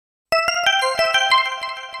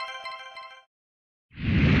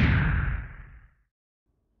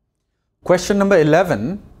Question number 11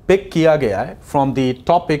 pick किया गया है from the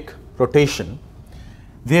topic rotation.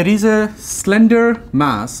 There is a slender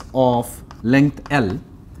mass of length L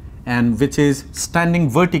and which is standing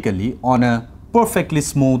vertically on a perfectly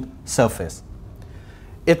smooth surface.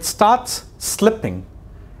 It starts slipping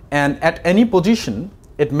and at any position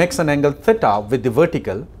it makes an angle theta with the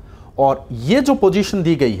vertical. और ये जो position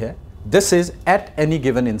दी गई है, this is at any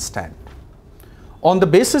given instant. On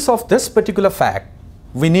the basis of this particular fact,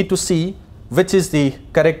 we need to see which is the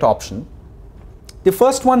correct option. The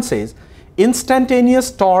first one says instantaneous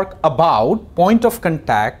torque about point of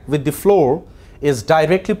contact with the floor is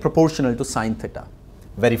directly proportional to sin theta.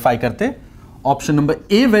 Verify करते option number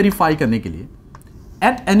A verify करने के लिए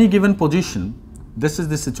at any given position this is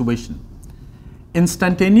the situation.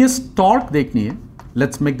 Instantaneous torque देखनी है.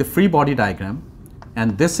 Let's make the free body diagram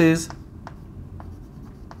and this is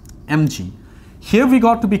mg. Here we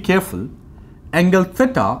got to be careful. Angle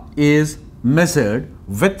theta is measured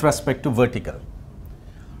with respect to vertical.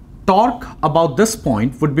 Torque about this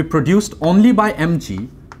point would be produced only by mg,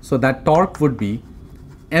 so that torque would be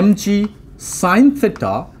mg sin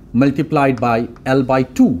theta multiplied by L by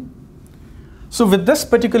 2. So with this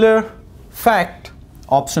particular fact,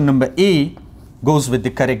 option number A goes with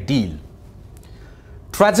the correct deal.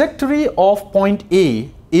 Trajectory of point A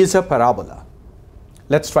is a parabola.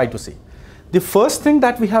 Let's try to see. The first thing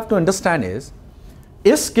that we have to understand is,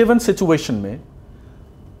 इस given situation में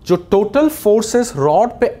जो total forces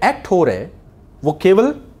rod पे act हो रहे वो केवल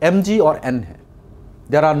mg और n है.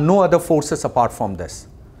 There are no other forces apart from this.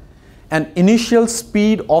 And initial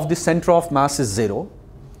speed of the center of mass is 0.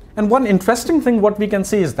 And one interesting thing what we can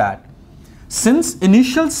see is that since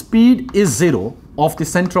initial speed is 0 of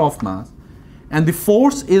the center of mass and the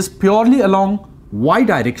force is purely along y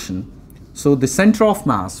direction, so the center of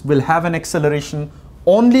mass will have an acceleration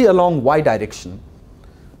only along y direction.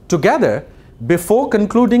 Together, before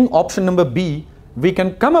concluding option number B, we can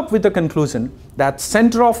come up with a conclusion that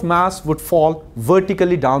center of mass would fall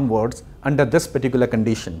vertically downwards under this particular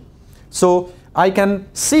condition. So I can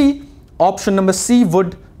see option number C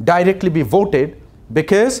would directly be voted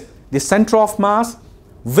because the center of mass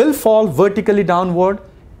will fall vertically downward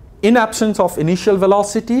in absence of initial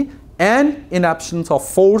velocity and in absence of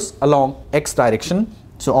force along x direction.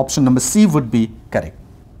 So option number C would be correct.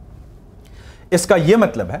 इसका ये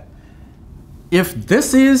मतलब है, if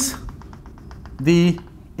this is the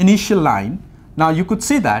initial line, now you could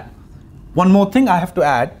see that one more thing I have to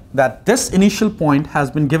add, that this initial point has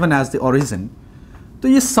been given as the origin. तो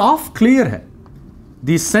ये साफ clear है,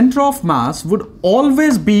 the center of mass would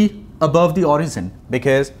always be above the origin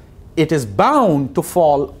because it is bound to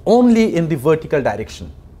fall only in the vertical direction.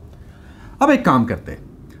 अब एक काम करते हैं.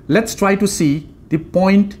 Let's try to see the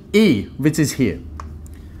point A which is here.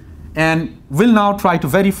 And we'll now try to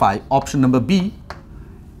verify option number B.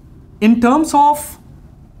 In terms of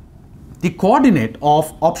the coordinate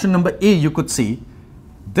of option number A, you could see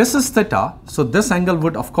this is theta. So this angle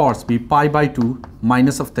would of course be pi by 2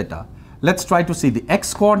 minus of theta. Let's try to see the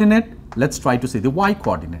x coordinate. Let's try to see the y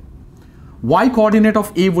coordinate. Y coordinate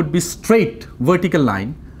of A would be straight vertical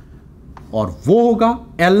line और वो होगा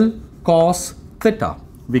L cos theta.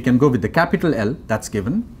 We can go with the capital L, that's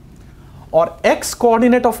given. Or x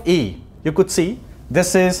coordinate of A, you could see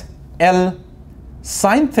this is L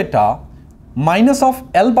sin theta minus of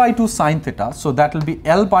L by 2 sin theta. So that will be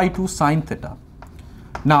L by 2 sin theta.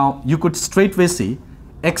 Now you could straightway see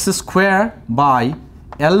x square by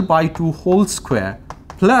L by 2 whole square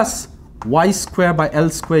plus y square by L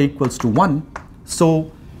square equals to 1. So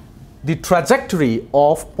the trajectory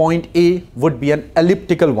of point A would be an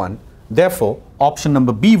elliptical one. Therefore, option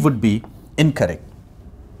number B would be incorrect.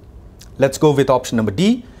 Let's go with option number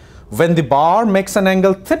D. When the bar makes an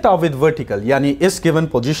angle theta with vertical, यानी इस given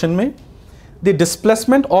position में, the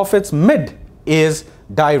displacement of its mid is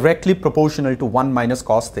directly proportional to 1 minus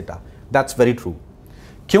cos theta. That's very true.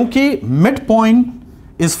 क्योंकि midpoint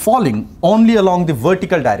is falling only along the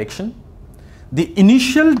vertical direction, the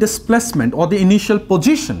initial displacement or the initial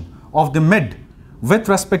position of the mid with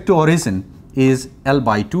respect to origin is L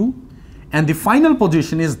by 2 and the final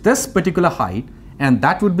position is this particular height, and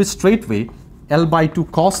that would be straightway L by 2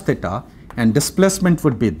 cos theta, and displacement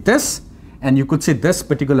would be this, and you could see this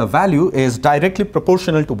particular value is directly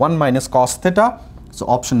proportional to 1 minus cos theta. So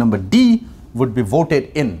option number D would be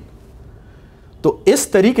voted in. तो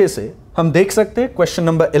इस तरीके से हम देख सकते हैं question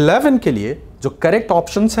number 11 के लिए जो करेक्ट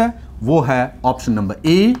ऑप्शंस है वो है option number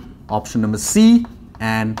A, option number C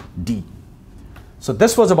and D. So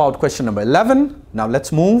this was about question number 11. Now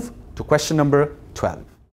let's move to question number 12.